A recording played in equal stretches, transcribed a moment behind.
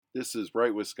This is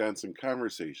RightWisconsin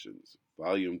Conversations,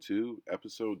 Volume 2,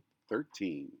 Episode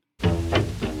 13.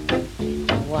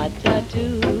 What I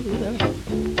do,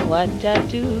 what I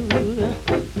do,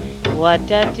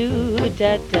 what I do,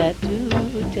 da da do,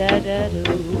 da da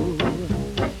do.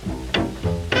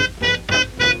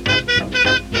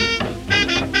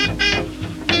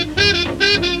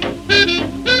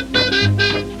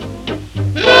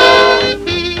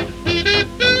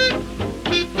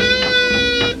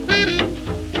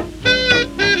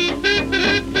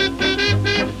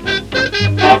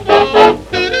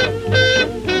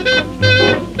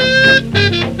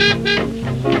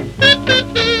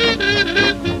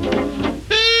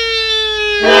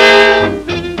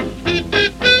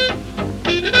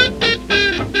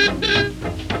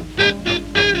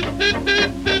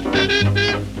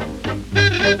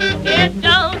 It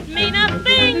don't mean a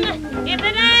thing if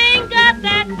it ain't got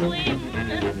that swing.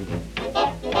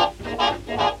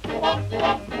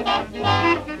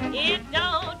 It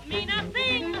don't mean a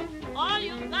thing. All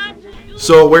you got to do.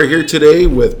 So we're here today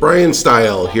with Bryan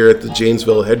Steil here at the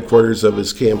Janesville headquarters of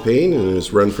his campaign and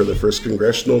his run for the 1st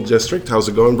Congressional District. How's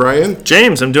it going, Bryan?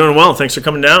 James, I'm doing well. Thanks for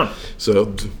coming down.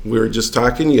 So we were just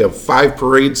talking. You have 5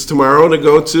 parades tomorrow to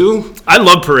go to. I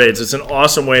love parades. It's an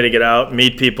awesome way to get out,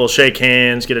 meet people, shake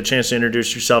hands, get a chance to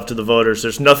introduce yourself to the voters.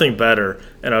 There's nothing better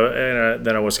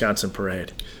than a Wisconsin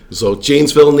parade. So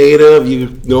Janesville native,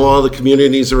 you know all the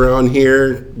communities around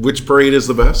here. Which parade is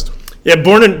the best? Yeah,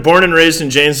 born and raised in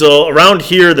Janesville. Around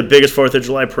here, the biggest 4th of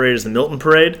July parade is the Milton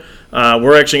Parade.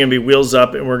 We're actually going to be wheels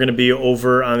up, and we're going to be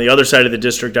over on the other side of the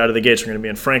district out of the gates. We're going to be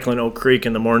in Franklin Oak Creek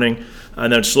in the morning,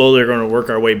 and then slowly we're going to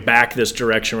work our way back this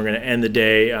direction. We're going to end the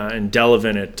day in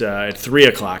Delavan at 3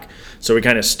 o'clock. So we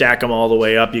kind of stack them all the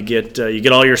way up. You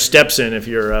get all your steps in if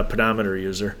you're a pedometer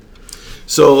user.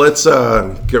 So let's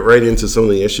get right into some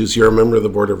of the issues. You're a member of the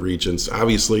Board of Regents.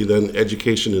 Obviously, then,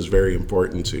 education is very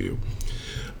important to you.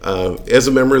 As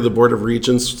a member of the Board of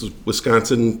Regents,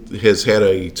 Wisconsin has had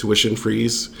a tuition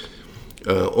freeze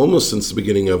almost since the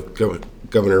beginning of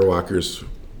Governor Walker's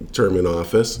term in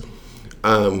office.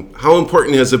 How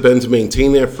important has it been to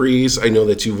maintain that freeze? I know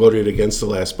that you voted against the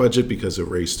last budget because it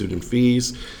raised student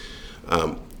fees.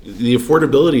 The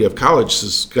affordability of college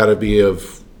has got to be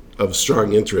of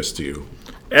strong interest to you.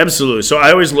 Absolutely. So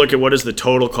I always look at what is the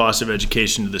total cost of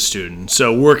education to the student.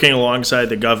 So working alongside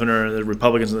the governor, the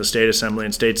Republicans in the state assembly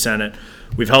and state senate,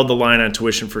 we've held the line on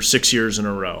tuition for 6 years in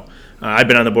a row. I've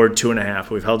been on the board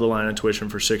 2.5. We've held the line on tuition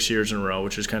for 6 years in a row,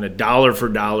 which is kind of dollar for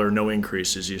dollar, no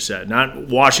increase, as you said. Not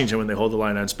Washington when they hold the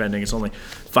line on spending. It's only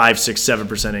 5, 6,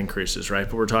 7% increases, right?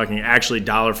 But we're talking actually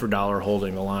dollar for dollar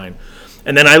holding the line.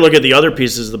 And then I look at the other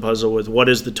pieces of the puzzle with what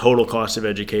is the total cost of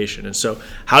education. And so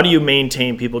how do you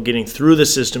maintain people getting through the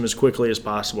system as quickly as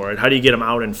possible, right? How do you get them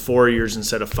out in 4 years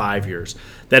instead of 5 years?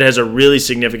 That has a really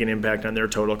significant impact on their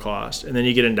total cost. And then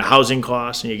you get into housing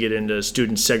costs and you get into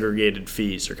student segregated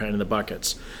fees, or kind of the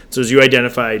buckets. So as you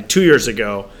identified 2 years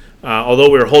ago, although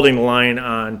we were holding the line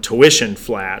on tuition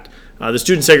flat, the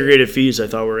student segregated fees I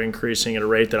thought were increasing at a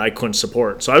rate that I couldn't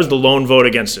support. So I was the lone vote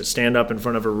against it. Stand up in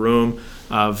front of a room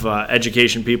of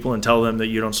education people and tell them that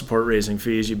you don't support raising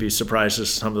fees. You'd be surprised at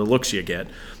some of the looks you get.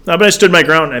 But I stood my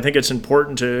ground. I think it's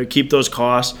important to keep those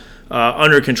costs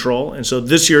under control. And so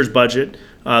this year's budget,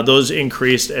 those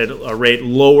increased at a rate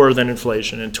lower than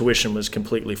inflation, and tuition was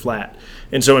completely flat.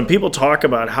 And so when people talk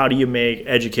about how do you make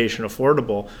education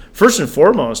affordable, first and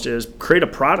foremost is create a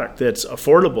product that's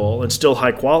affordable and still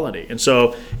high quality. And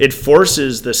so it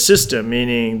forces the system,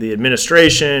 meaning the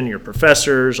administration, your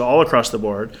professors, all across the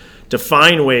board, to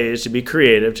find ways to be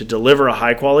creative, to deliver a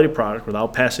high quality product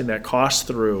without passing that cost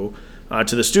through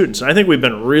to the students. And I think we've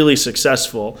been really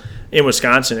successful in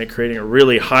Wisconsin at creating a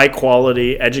really high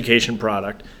quality education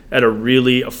product at a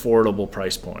really affordable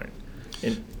price point.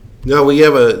 Now, we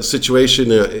have a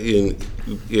situation at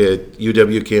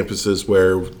UW campuses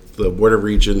where the Board of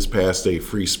Regents passed a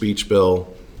free speech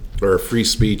bill, or a free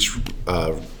speech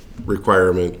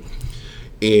requirement.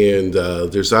 And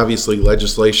there's obviously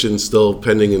legislation still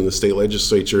pending in the state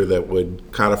legislature that would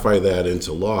codify that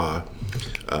into law.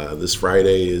 This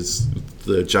Friday is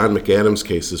the John McAdams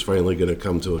case is finally going to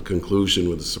come to a conclusion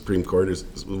with the Supreme Court.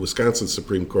 The Wisconsin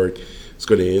Supreme Court is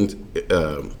going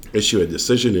to issue a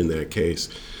decision in that case.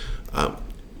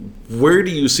 Where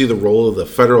do you see the role of the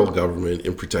federal government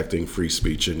in protecting free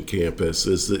speech in campus?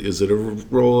 Is it a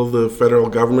role of the federal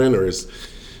government, or is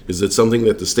it something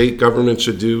that the state government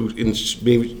should do? And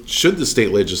maybe should the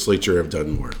state legislature have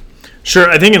done more? Sure.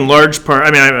 I think in large part,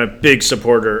 I'm a big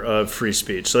supporter of free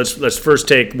speech. So let's first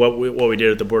take what we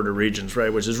did at the Board of Regents,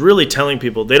 right, which is really telling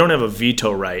people they don't have a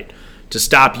veto right to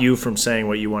stop you from saying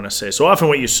what you want to say. So often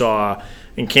what you saw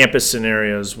in campus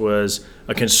scenarios was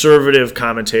a conservative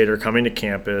commentator coming to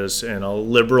campus and a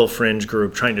liberal fringe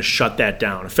group trying to shut that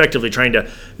down, effectively trying to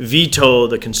veto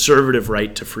the conservative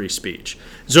right to free speech.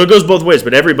 So it goes both ways,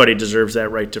 but everybody deserves that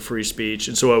right to free speech.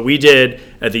 And so what we did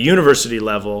at the university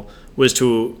level was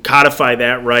to codify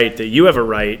that right, that you have a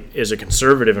right as a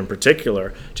conservative in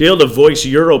particular to be able to voice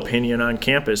your opinion on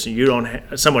campus,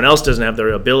 and someone else doesn't have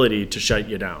the ability to shut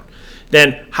you down.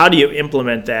 Then how do you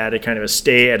implement that at kind of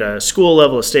at a school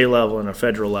level, a state level, and a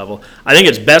federal level? I think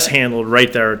it's best handled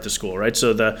right there at the school, right?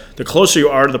 So the closer you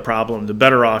are to the problem, the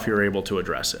better off you're able to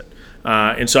address it.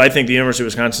 And so I think the University of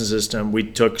Wisconsin system, we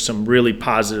took some really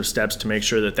positive steps to make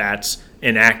sure that that's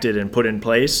enacted and put in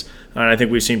place. And I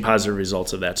think we've seen positive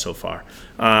results of that so far.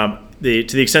 To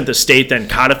the extent the state then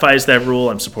codifies that rule,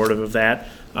 I'm supportive of that.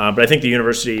 But I think the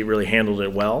university really handled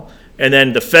it well. And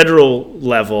then the federal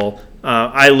level,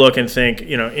 I look and think,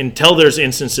 until there's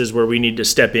instances where we need to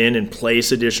step in and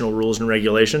place additional rules and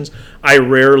regulations, I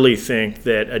rarely think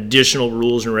that additional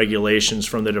rules and regulations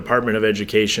from the Department of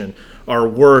Education are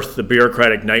worth the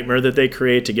bureaucratic nightmare that they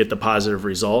create to get the positive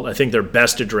result. I think they're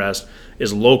best addressed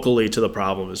as locally to the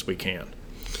problem as we can.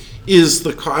 Is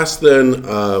the cost then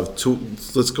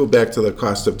let's go back to the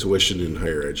cost of tuition in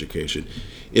higher education.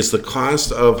 Is the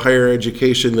cost of higher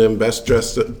education then best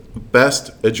addressed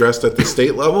at the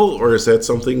state level, or is that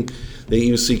something that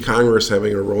you see Congress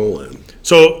having a role in?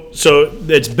 So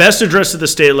it's best addressed at the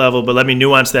state level, but let me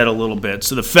nuance that a little bit.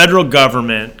 So the federal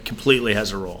government completely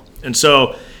has a role. And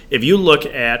so if you look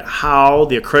at how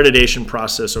the accreditation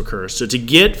process occurs, so to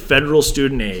get federal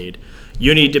student aid,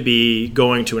 you need to be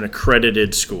going to an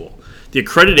accredited school. The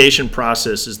accreditation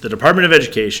process is the Department of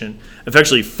Education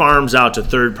effectively farms out to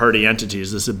third-party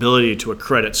entities this ability to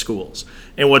accredit schools.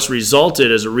 And what's resulted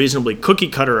is a reasonably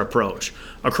cookie-cutter approach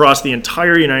across the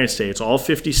entire United States, all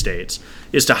 50 states,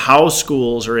 is to how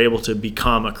schools are able to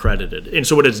become accredited. And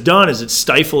so what it's done is it's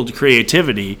stifled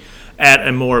creativity at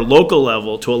a more local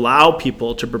level to allow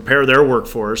people to prepare their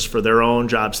workforce for their own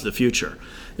jobs of the future.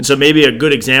 And so maybe a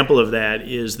good example of that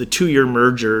is the 2-year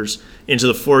mergers into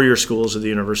the 4-year schools of the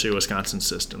University of Wisconsin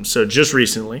system. So just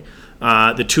recently,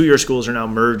 the 2-year schools are now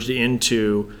merged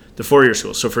into the 4-year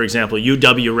schools. So for example,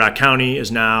 UW-Rock County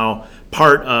is now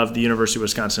part of the University of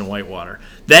Wisconsin-Whitewater.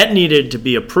 That needed to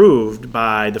be approved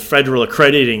by the federal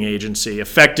accrediting agency,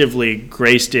 effectively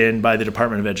graced in by the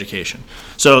Department of Education.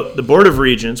 So the Board of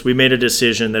Regents, we made a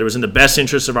decision that it was in the best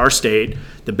interest of our state,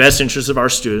 the best interest of our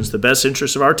students, the best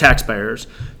interest of our taxpayers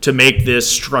to make this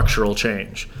structural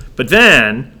change. But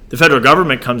then the federal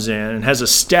government comes in and has a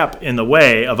step in the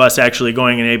way of us actually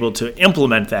going and able to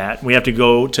implement that. We have to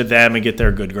go to them and get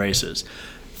their good graces.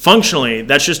 Functionally,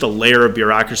 that's just a layer of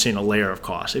bureaucracy and a layer of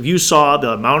cost. If you saw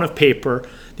the amount of paper,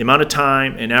 the amount of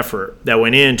time and effort that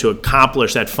went in to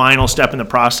accomplish that final step in the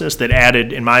process that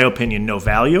added, in my opinion, no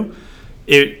value,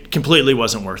 it completely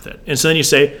wasn't worth it. And so then you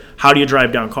say, how do you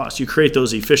drive down costs? You create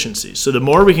those efficiencies. So the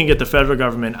more we can get the federal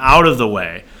government out of the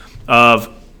way of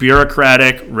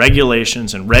bureaucratic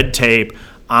regulations and red tape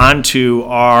onto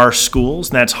our schools,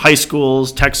 and that's high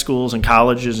schools, tech schools, and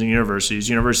colleges and universities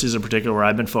in particular where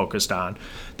I've been focused on,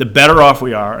 the better off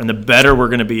we are and the better we're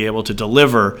going to be able to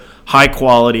deliver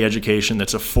high-quality education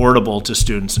that's affordable to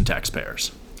students and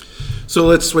taxpayers. So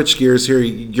let's switch gears here.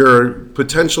 Your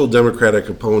potential Democratic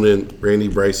opponent, Randy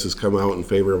Bryce, has come out in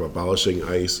favor of abolishing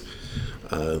ICE,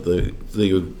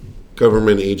 the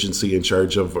government agency in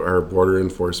charge of our border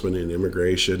enforcement and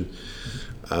immigration.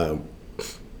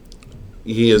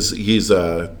 He's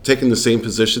taken the same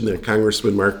position that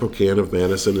Congressman Mark Buchan of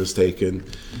Madison has taken.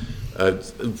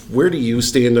 Where do you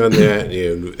stand on that,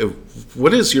 and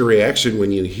what is your reaction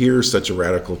when you hear such a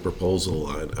radical proposal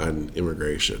on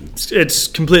immigration? It's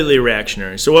completely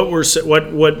reactionary. So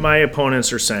what my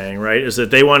opponents are saying, right, is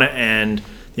that they want to end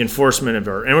the enforcement of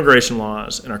our immigration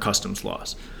laws and our customs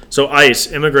laws. So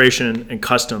ICE, immigration and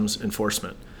customs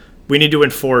enforcement. We need to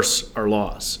enforce our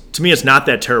laws. To me, it's not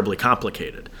that terribly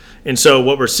complicated. And so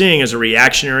what we're seeing is a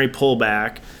reactionary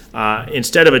pullback.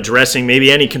 Instead of addressing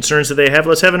maybe any concerns that they have,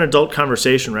 let's have an adult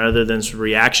conversation rather than this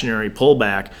reactionary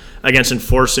pullback against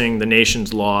enforcing the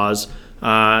nation's laws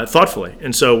thoughtfully.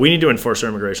 And so we need to enforce our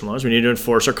immigration laws. We need to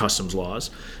enforce our customs laws.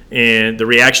 And the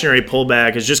reactionary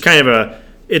pullback is just kind of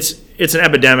it's an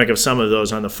epidemic of some of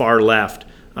those on the far left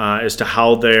as to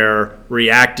how they're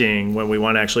reacting when we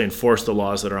want to actually enforce the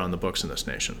laws that are on the books in this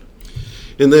nation.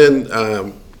 And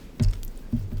then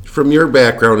from your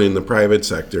background in the private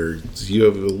sector, you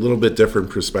have a little bit different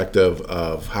perspective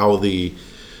of how the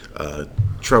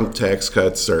Trump tax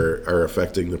cuts are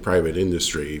affecting the private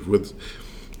industry.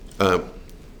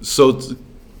 So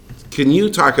Can you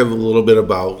talk a little bit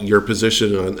about your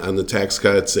position on the tax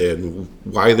cuts and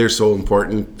why they're so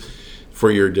important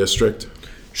for your district?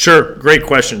 Sure, great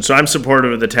question. So I'm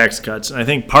supportive of the tax cuts, and I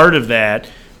think part of that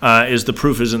is the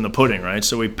proof is in the pudding, right?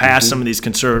 So we passed some of these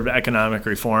conservative economic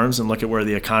reforms and look at where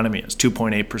the economy is,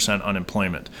 2.8%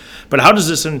 unemployment. But how does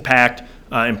this impact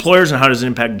employers, and how does it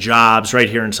impact jobs right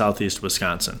here in southeast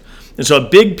Wisconsin? And so a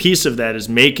big piece of that is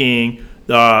making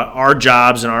our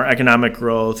jobs and our economic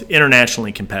growth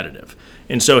internationally competitive.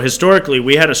 And so historically,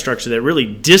 we had a structure that really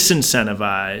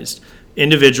disincentivized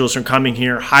individuals from coming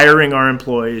here, hiring our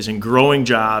employees, and growing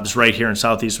jobs right here in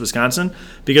southeast Wisconsin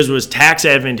because it was tax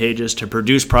advantageous to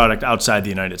produce product outside the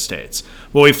United States.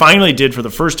 What we finally did for the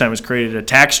first time was created a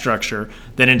tax structure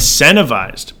that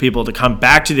incentivized people to come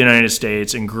back to the United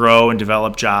States and grow and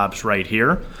develop jobs right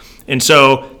here. And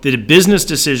so the business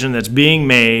decision that's being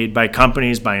made by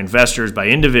companies, by investors, by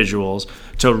individuals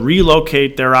to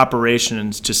relocate their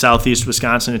operations to southeast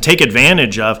Wisconsin and take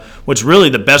advantage of what's really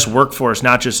the best workforce,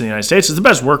 not just in the United States, it's the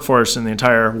best workforce in the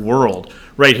entire world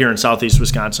right here in southeast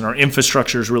Wisconsin. Our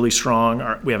infrastructure is really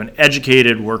strong. We have an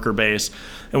educated worker base.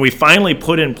 And we finally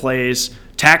put in place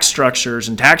tax structures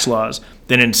and tax laws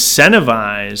that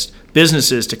incentivized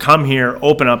businesses to come here,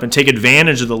 open up, and take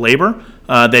advantage of the labor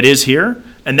that is here.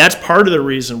 And that's part of the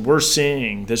reason we're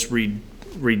seeing this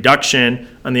reduction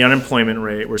on the unemployment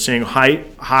rate. We're seeing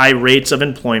high rates of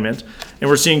employment, and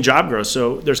we're seeing job growth.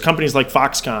 So there's companies like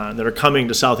Foxconn that are coming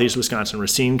to southeast Wisconsin,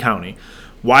 Racine County.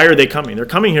 Why are they coming? They're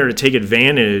coming here to take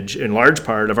advantage, in large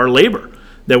part, of our labor.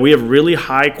 That we have really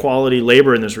high quality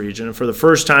labor in this region. And for the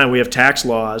first time, we have tax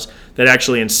laws that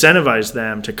actually incentivize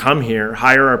them to come here,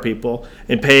 hire our people,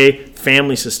 and pay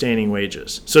family sustaining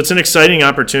wages. So it's an exciting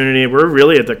opportunity. We're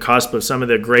really at the cusp of some of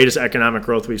the greatest economic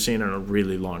growth we've seen in a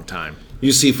really long time.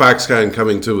 You see Foxconn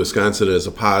coming to Wisconsin as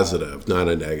a positive, not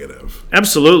a negative.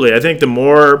 Absolutely. I think the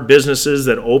more businesses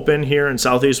that open here in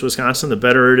southeast Wisconsin, the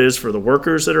better it is for the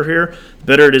workers that are here, the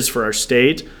better it is for our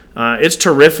state. It's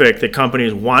terrific that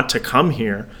companies want to come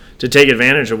here to take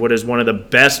advantage of what is one of the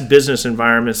best business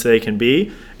environments they can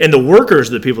be. And the workers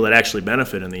are the people that actually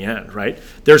benefit in the end, right?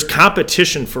 There's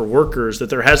competition for workers that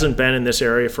there hasn't been in this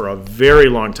area for a very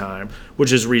long time,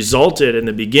 which has resulted in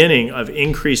the beginning of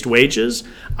increased wages,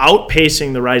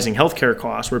 outpacing the rising healthcare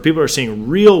costs, where people are seeing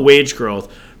real wage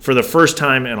growth for the first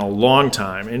time in a long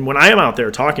time. And when I am out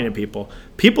there talking to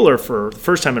people are, for the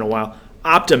first time in a while,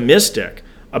 optimistic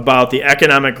about the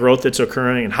economic growth that's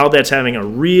occurring and how that's having a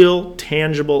real,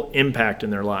 tangible impact in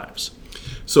their lives.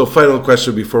 So, final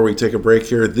question before we take a break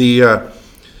here.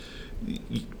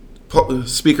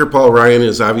 Speaker Paul Ryan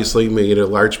has obviously made a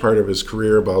large part of his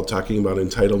career about talking about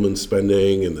entitlement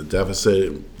spending and the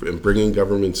deficit and bringing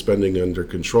government spending under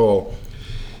control.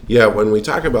 Yeah, when we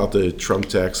talk about the Trump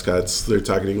tax cuts, they're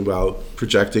talking about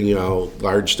projecting out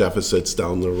large deficits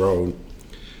down the road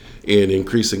and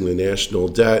increasing the national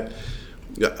debt.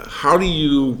 How do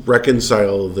you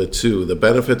reconcile the two, the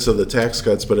benefits of the tax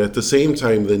cuts, but at the same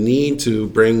time, the need to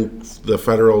bring the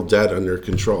federal debt under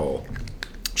control?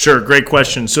 Sure, great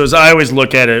question. So as I always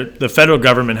look at it, the federal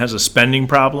government has a spending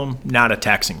problem, not a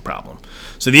taxing problem.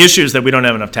 So the issue is that we don't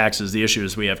have enough taxes. The issue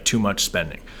is we have too much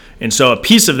spending. And so a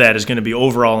piece of that is going to be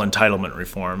overall entitlement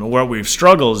reform. And where we've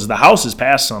struggled is the House has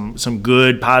passed some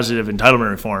good, positive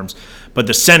entitlement reforms, but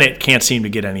the Senate can't seem to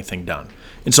get anything done.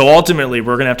 And so ultimately,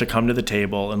 we're going to have to come to the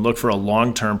table and look for a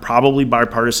long-term, probably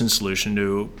bipartisan solution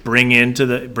to bring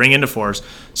into force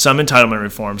some entitlement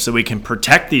reform so we can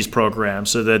protect these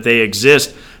programs so that they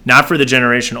exist not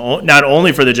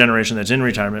only for the generation that's in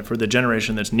retirement, for the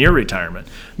generation that's near retirement.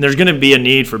 And there's going to be a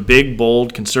need for big,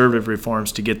 bold, conservative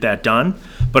reforms to get that done.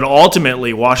 But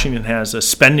ultimately, Washington has a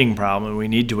spending problem, and we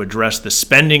need to address the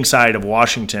spending side of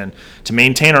Washington to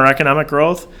maintain our economic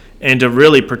growth and to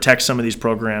really protect some of these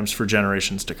programs for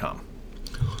generations to come.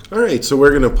 All right, so we're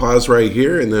going to pause right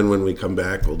here, and then when we come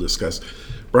back, we'll discuss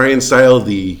Bryan Steil,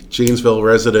 the Janesville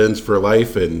resident for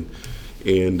life, and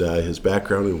his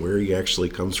background and where he actually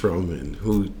comes from and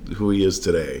who he is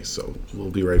today. So we'll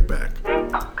be right back.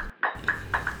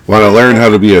 Want to learn how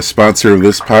to be a sponsor of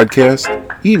this podcast?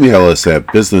 Email us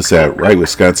at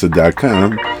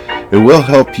business@rightwisconsin.com, and we'll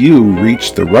help you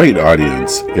reach the right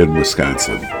audience in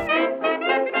Wisconsin.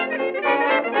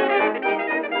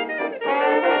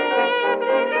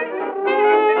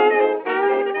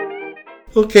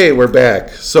 Okay, we're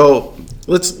back. So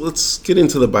let's get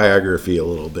into the biography a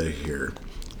little bit here.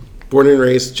 Born and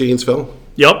raised Janesville.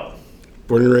 Yep.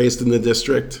 Born and raised in the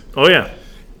district. Oh yeah.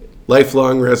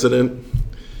 Lifelong resident.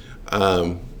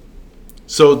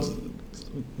 So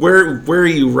where are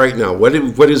you right now?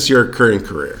 What is your current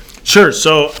career? Sure.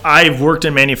 So I've worked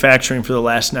in manufacturing for the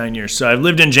last 9 years. So I've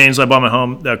lived in Janesville. I bought my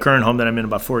home, the current home that I'm in,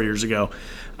 about 4 years ago.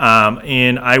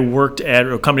 And I worked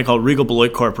at a company called Regal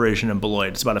Beloit Corporation in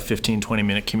Beloit. It's about a 15,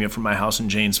 20-minute commute from my house in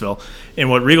Janesville.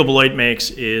 And what Regal Beloit makes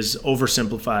is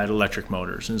oversimplified electric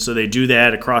motors. And so they do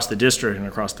that across the district and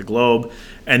across the globe.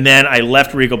 And then I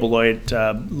left Regal Beloit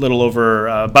a little over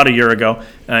about a year ago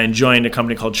and joined a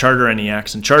company called Charter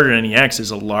NEX. And Charter NEX is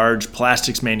a large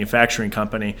plastics manufacturing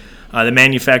company that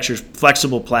manufactures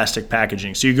flexible plastic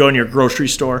packaging. So you go in your grocery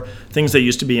store, things that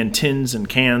used to be in tins and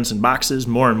cans and boxes,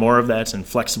 more and more of that's in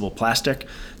flexible plastic.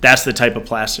 That's the type of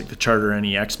plastic that Charter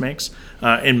NEX makes.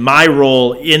 And my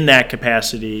role in that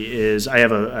capacity is I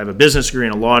have a business degree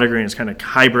and a law degree, and it's kind of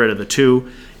hybrid of the two.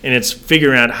 And it's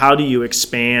figuring out how do you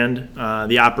expand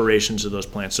the operations of those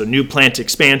plants. So new plant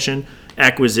expansion,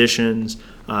 acquisitions,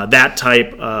 that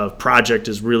type of project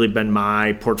has really been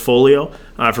my portfolio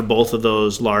for both of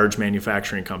those large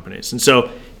manufacturing companies. And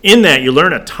so in that, you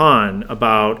learn a ton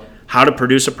about how to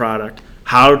produce a product,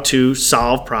 how to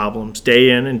solve problems day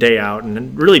in and day out,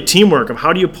 and really teamwork of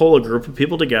how do you pull a group of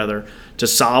people together to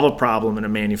solve a problem in a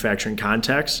manufacturing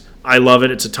context. I love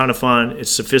it. It's a ton of fun.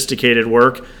 It's sophisticated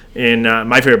work. And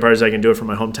my favorite part is I can do it from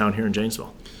my hometown here in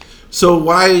Janesville. So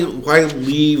why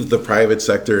leave the private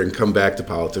sector and come back to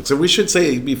politics? And we should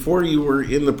say, before you were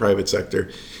in the private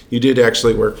sector, you did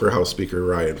actually work for House Speaker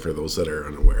Ryan, for those that are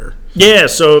unaware. Yeah,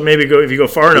 so maybe if you go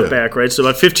far enough back, right? So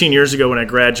about 15 years ago when I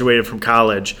graduated from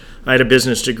college, I had a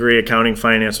business degree. Accounting,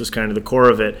 finance was kind of the core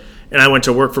of it. And I went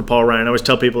to work for Paul Ryan. I always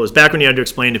tell people, it was back when you had to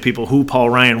explain to people who Paul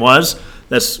Ryan was.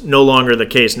 That's no longer the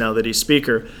case now that he's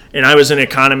Speaker. And I was an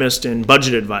economist and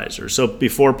budget advisor. So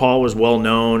before Paul was well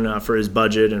known for his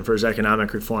budget and for his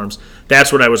economic reforms,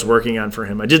 that's what I was working on for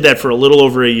him. I did that for a little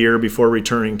over a year before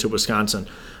returning to Wisconsin.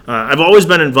 I've always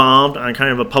been involved on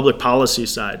kind of a public policy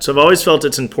side. So I've always felt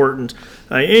it's important.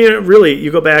 Really,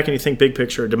 you go back and you think big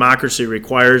picture, democracy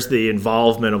requires the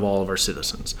involvement of all of our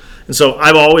citizens. And so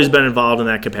I've always been involved in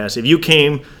that capacity. If you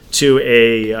came to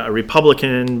a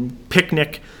Republican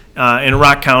picnic in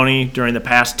Rock County during the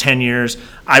past 10 years,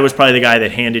 I was probably the guy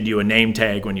that handed you a name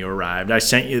tag when you arrived. I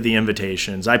sent you the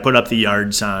invitations. I put up the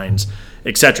yard signs,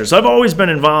 etc. So I've always been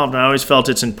involved, and I always felt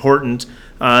it's important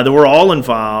that we're all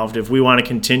involved if we want to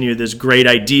continue this great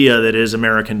idea that is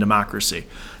American democracy.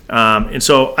 And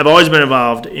so I've always been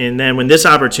involved. And then when this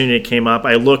opportunity came up,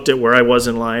 I looked at where I was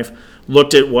in life,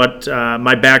 looked at what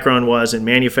my background was in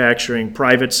manufacturing,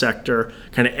 private sector,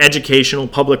 kind of educational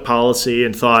public policy,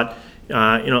 and thought,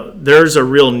 there's a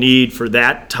real need for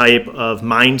that type of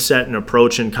mindset and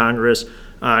approach in Congress.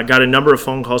 Got a number of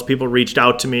phone calls. People reached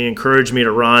out to me, encouraged me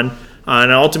to run.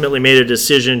 And I ultimately made a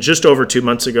decision just over 2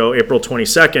 months ago, April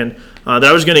 22nd, that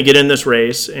I was going to get in this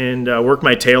race and work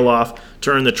my tail off to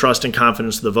earn the trust and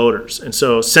confidence of the voters. And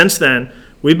so since then,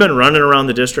 we've been running around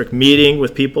the district, meeting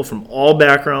with people from all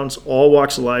backgrounds, all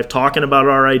walks of life, talking about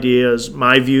our ideas,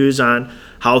 my views on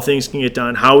how things can get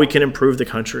done, how we can improve the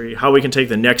country, how we can take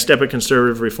the next step of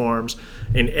conservative reforms.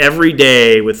 And every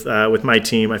day with my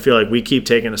team, I feel like we keep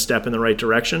taking a step in the right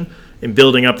direction and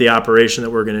building up the operation that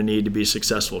we're going to need to be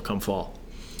successful come fall.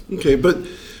 Okay, but,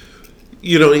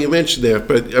 you mentioned that,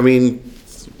 but, I mean,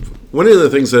 one of the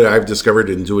things that I've discovered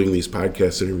in doing these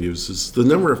podcast interviews is the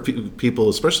number of people,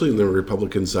 especially in the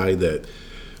Republican side, that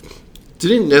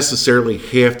didn't necessarily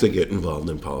have to get involved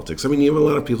in politics. I mean, you have a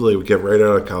lot of people that would get right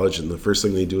out of college, and the first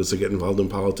thing they do is they get involved in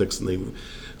politics, and they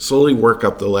slowly work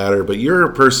up the ladder. But you're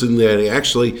a person that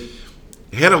actually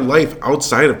had a life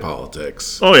outside of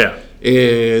politics. Oh, yeah.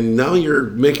 And now you're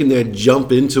making that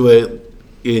jump into it,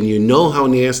 and you know how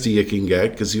nasty it can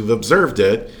get because you've observed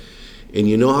it, and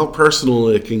you know how personal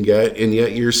it can get, and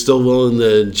yet you're still willing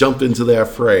to jump into that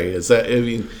fray.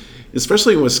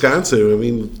 Especially in Wisconsin, I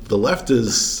mean, the left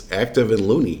is active and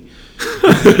loony.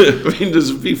 I mean,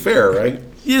 just be fair, right?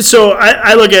 Yeah, so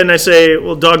I look at it and I say,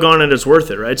 well, doggone it, it's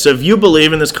worth it, right? So if you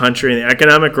believe in this country and the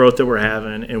economic growth that we're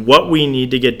having and what we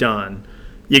need to get done,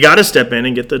 you got to step in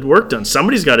and get the work done.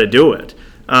 Somebody's got to do it.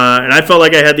 And I felt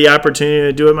like I had the opportunity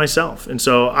to do it myself. And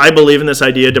so I believe in this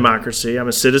idea of democracy. I'm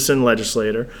a citizen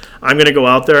legislator. I'm going to go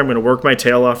out there. I'm going to work my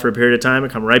tail off for a period of time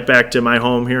and come right back to my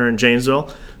home here in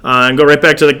Janesville and go right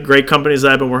back to the great companies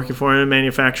that I've been working for in a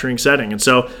manufacturing setting. And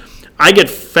so I get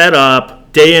fed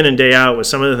up day in and day out with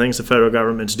some of the things the federal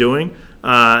government's doing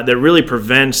that really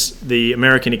prevents the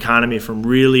American economy from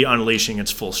really unleashing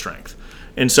its full strength.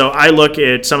 And so I look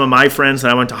at some of my friends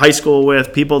that I went to high school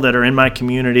with, people that are in my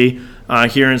community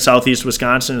here in southeast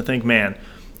Wisconsin, and think, man,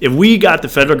 if we got the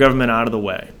federal government out of the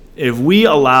way, if we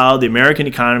allowed the American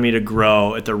economy to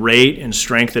grow at the rate and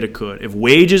strength that it could, if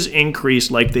wages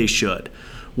increased like they should,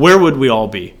 where would we all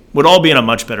be? We'd all be in a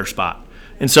much better spot.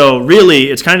 And so really,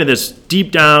 it's kind of this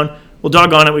deep down, well,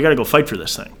 doggone it, we got to go fight for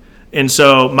this thing. And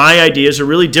so my ideas are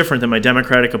really different than my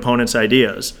Democratic opponents'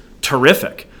 ideas.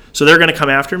 Terrific. So they're going to come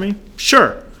after me?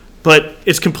 Sure. But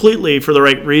it's completely for the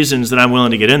right reasons that I'm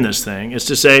willing to get in this thing. It's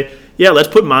to say, yeah, let's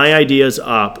put my ideas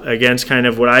up against kind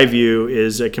of what I view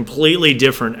is a completely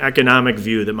different economic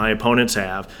view that my opponents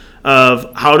have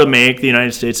of how to make the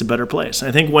United States a better place.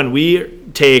 I think when we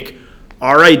take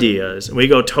our ideas and we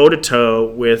go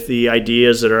toe-to-toe with the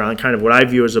ideas that are on kind of what I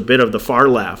view as a bit of the far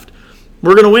left,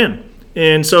 we're going to win.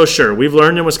 And so, sure, we've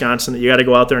learned in Wisconsin that you got to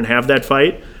go out there and have that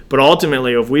fight. But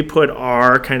ultimately, if we put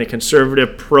our kind of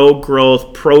conservative,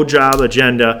 pro-growth, pro-job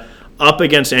agenda up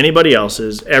against anybody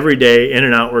else's every day, in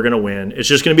and out, we're going to win. It's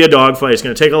just going to be a dogfight. It's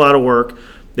going to take a lot of work.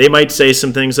 They might say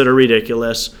some things that are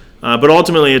ridiculous. But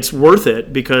ultimately, it's worth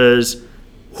it because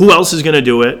who else is going to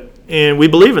do it? And we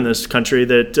believe in this country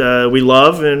that we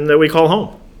love and that we call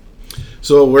home.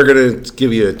 So we're going to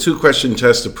give you a 2-question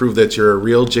test to prove that you're a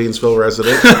real Janesville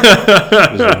resident.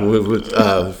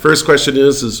 First question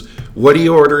is what do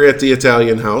you order at the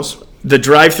Italian house? The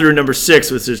drive-through number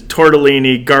 6, which is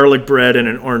tortellini, garlic bread, and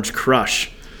an orange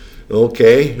crush.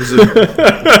 Okay.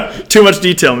 Too much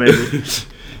detail, maybe.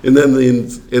 And then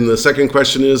the second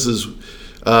question is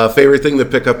favorite thing to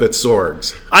pick up at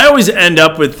Sorg's? I always end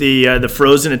up with the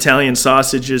frozen Italian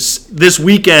sausages. This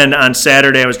weekend on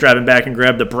Saturday, I was driving back and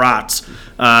grabbed the brats.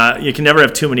 You can never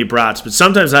have too many brats, but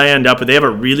sometimes I end up with, they have a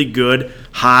really good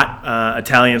hot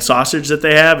Italian sausage that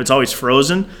they have. It's always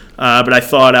frozen, but I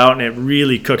thaw it out and it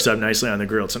really cooks up nicely on the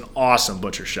grill. It's an awesome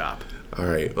butcher shop. All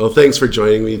right. Well, thanks for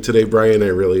joining me today, Bryan. I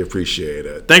really appreciate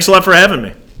it. Thanks a lot for having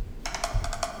me.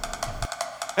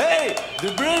 Hey,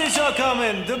 the British are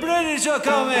coming! The British are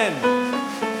coming!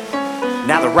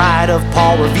 Now the ride of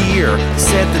Paul Revere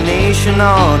set the nation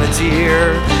on its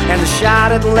ear, and the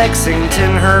shot at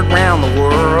Lexington heard round the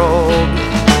world.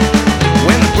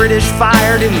 When the British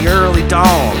fired in the early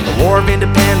dawn, the War of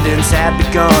Independence had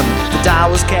begun. The die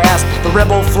was cast, the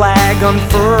rebel flag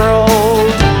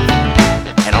unfurled,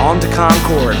 and on to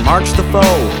Concord marched the foe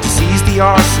to seize the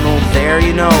arsenal. There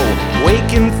you know,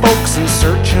 waking folks and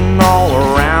searching all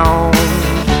around.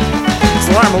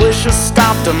 So our militia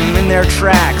stopped them in their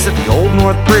tracks. At the old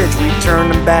North Bridge we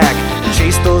turned them back and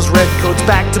chased those redcoats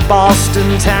back to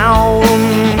Boston town.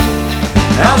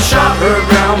 Now the shot heard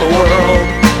round the world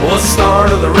was the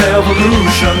start of the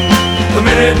revolution. The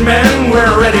Minutemen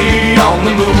were ready on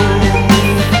the move.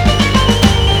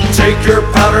 Take your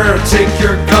powder, take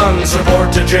your guns,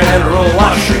 report to General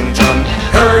Washington.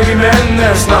 Hurry men,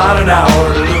 there's not an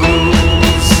hour to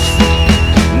lose.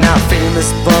 Now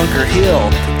famous Bunker Hill,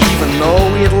 even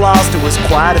though we had lost, it was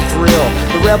quite a thrill.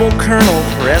 The rebel colonel,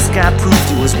 Prescott, proved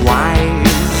he was wise.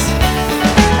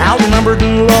 Outnumbered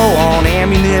and low on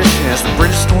ammunition as the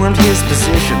British stormed his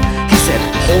position, he said,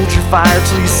 hold your fire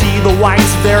till you see the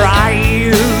whites of their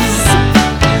eyes.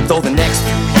 Though the next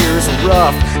few years were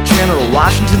rough, General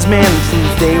Washington's men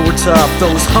proved they were tough.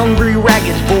 Those hungry,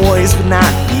 ragged boys would not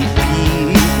be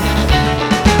beat.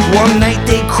 One night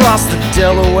they crossed the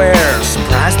Delaware,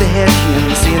 surprised the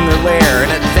Hessians in their lair,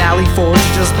 and at Valley Forge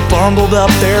just bundled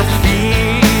up their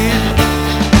feet.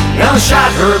 Now the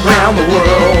shot heard round the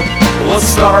world was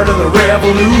the start of the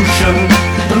revolution.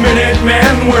 The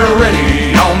Minutemen were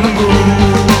ready on the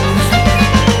move.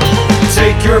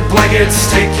 Take your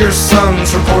blankets, take your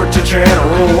sons, report to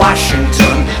General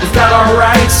Washington. We've got our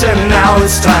rights and now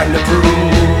it's time to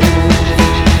prove.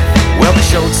 Well, they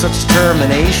showed such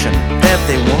determination that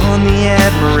they won the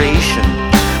admiration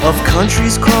of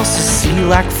countries across the sea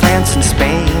like France and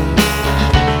Spain,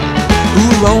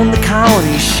 who loaned the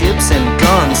colonies ships and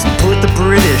guns and put the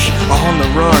British on the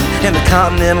run and the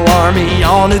Continental Army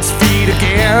on its feet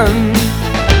again.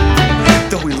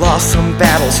 Though we lost some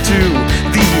battles too,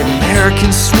 the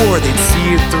Americans swore they'd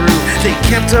see it through. They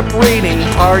kept up raiding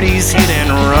parties, hit and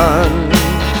run.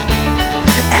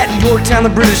 At Yorktown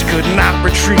the British could not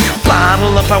retreat,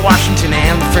 bottled up by Washington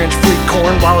and the French fleet.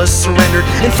 Cornwallis surrendered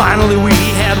and finally we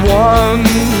had won.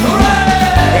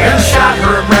 And the shot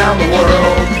heard round the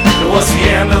world, it was the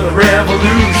end of the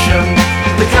revolution.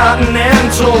 The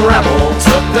Continental rebel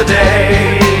took the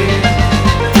day,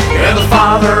 and the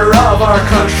father of our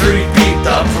country beat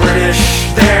the British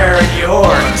there at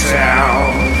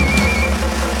Yorktown.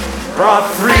 Brought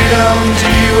freedom to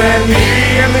you and me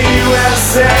in the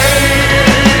USA.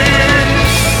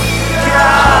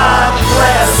 God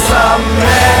bless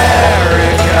America.